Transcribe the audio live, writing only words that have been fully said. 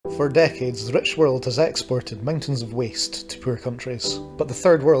For decades, the rich world has exported mountains of waste to poor countries, but the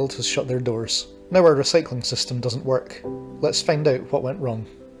third world has shut their doors. Now our recycling system doesn't work. Let's find out what went wrong.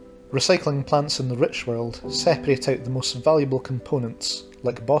 Recycling plants in the rich world separate out the most valuable components,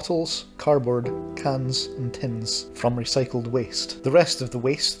 like bottles, cardboard, cans and tins, from recycled waste. The rest of the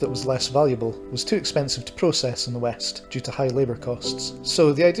waste that was less valuable was too expensive to process in the West due to high labour costs.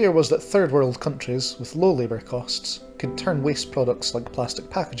 So the idea was that third world countries with low labour costs could turn waste products like plastic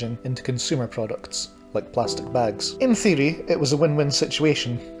packaging into consumer products, like plastic bags. In theory, it was a win-win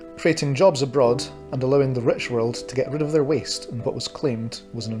situation, creating jobs abroad and allowing the rich world to get rid of their waste in what was claimed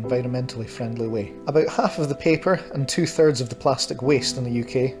was an environmentally friendly way. About half of the paper and 2/3 of the plastic waste in the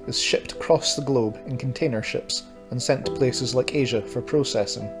UK is shipped across the globe in container ships and sent to places like Asia for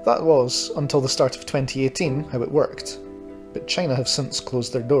processing. That was, until the start of 2018, how it worked. But China have since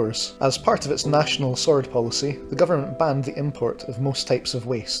closed their doors. As part of its national sword policy, the government banned the import of most types of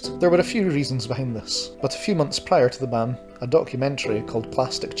waste. There were a few reasons behind this, but a few months prior to the ban, a documentary called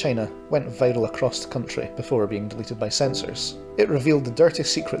Plastic China went viral across the country before being deleted by censors. It revealed the dirty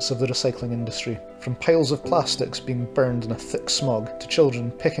secrets of the recycling industry, from piles of plastics being burned in a thick smog to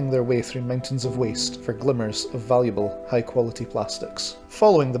children picking their way through mountains of waste for glimmers of valuable, high-quality plastics.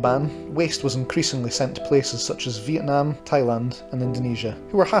 Following the ban, waste was increasingly sent to places such as Vietnam, Thailand and Indonesia,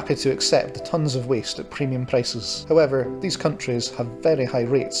 who were happy to accept the tons of waste at premium prices. However, these countries have very high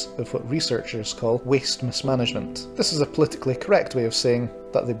rates of what researchers call waste mismanagement. This is a politically correct way of saying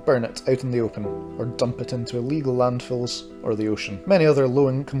that they burn it out in the open, or dump it into illegal landfills or the ocean. Many other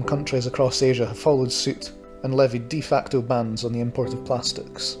low-income countries across Asia have followed suit and levied de facto bans on the import of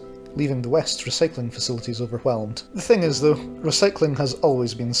plastics, leaving the West's recycling facilities overwhelmed. The thing is though, recycling has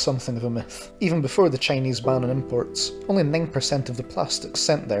always been something of a myth. Even before the Chinese ban on imports, only 9% of the plastics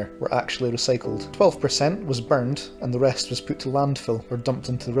sent there were actually recycled. 12% was burned, and the rest was put to landfill or dumped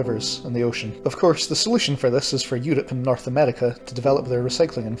into the rivers and the ocean. Of course, the solution for this is for Europe and North America to develop their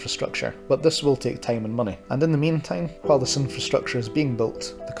recycling infrastructure, but this will take time and money. And in the meantime, while this infrastructure is being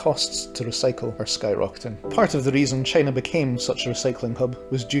built, the costs to recycle are skyrocketing. Part of the reason China became such a recycling hub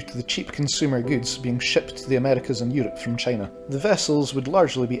was due to the cheap consumer goods being shipped to the Americas and Europe from China. The vessels would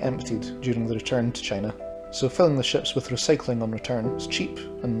largely be emptied during the return to China, so filling the ships with recycling on return was cheap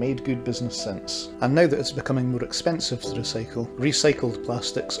and made good business sense. And now that it's becoming more expensive to recycle, recycled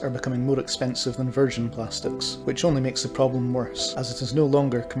plastics are becoming more expensive than virgin plastics, which only makes the problem worse, as it is no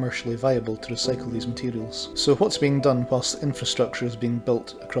longer commercially viable to recycle these materials. So what's being done whilst the infrastructure is being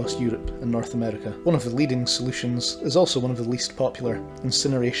built across Europe and North America? One of the leading solutions is also one of the least popular: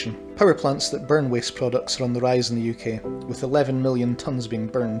 incineration. Power plants that burn waste products are on the rise in the UK, with 11 million tonnes being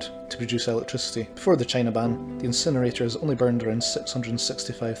burned to produce electricity. Before the China ban, the incinerators only burned around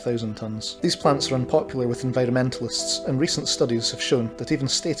 665,000 tonnes. These plants are unpopular with environmentalists, and recent studies have shown that even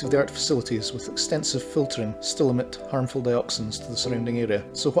state-of-the-art facilities with extensive filtering still emit harmful dioxins to the surrounding area.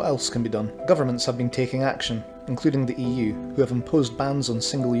 So what else can be done? Governments have been taking action, including the EU, who have imposed bans on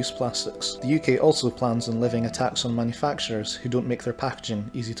single-use plastics. The UK also plans on levying a tax on manufacturers who don't make their packaging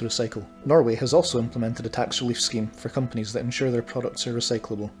easy to recycle. Norway has also implemented a tax relief scheme for companies that ensure their products are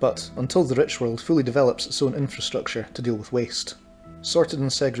recyclable. But until the rich world fully develops its own infrastructure to deal with waste, sorted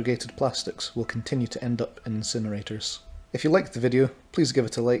and segregated plastics will continue to end up in incinerators. If you liked the video, please give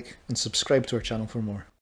it a like and subscribe to our channel for more.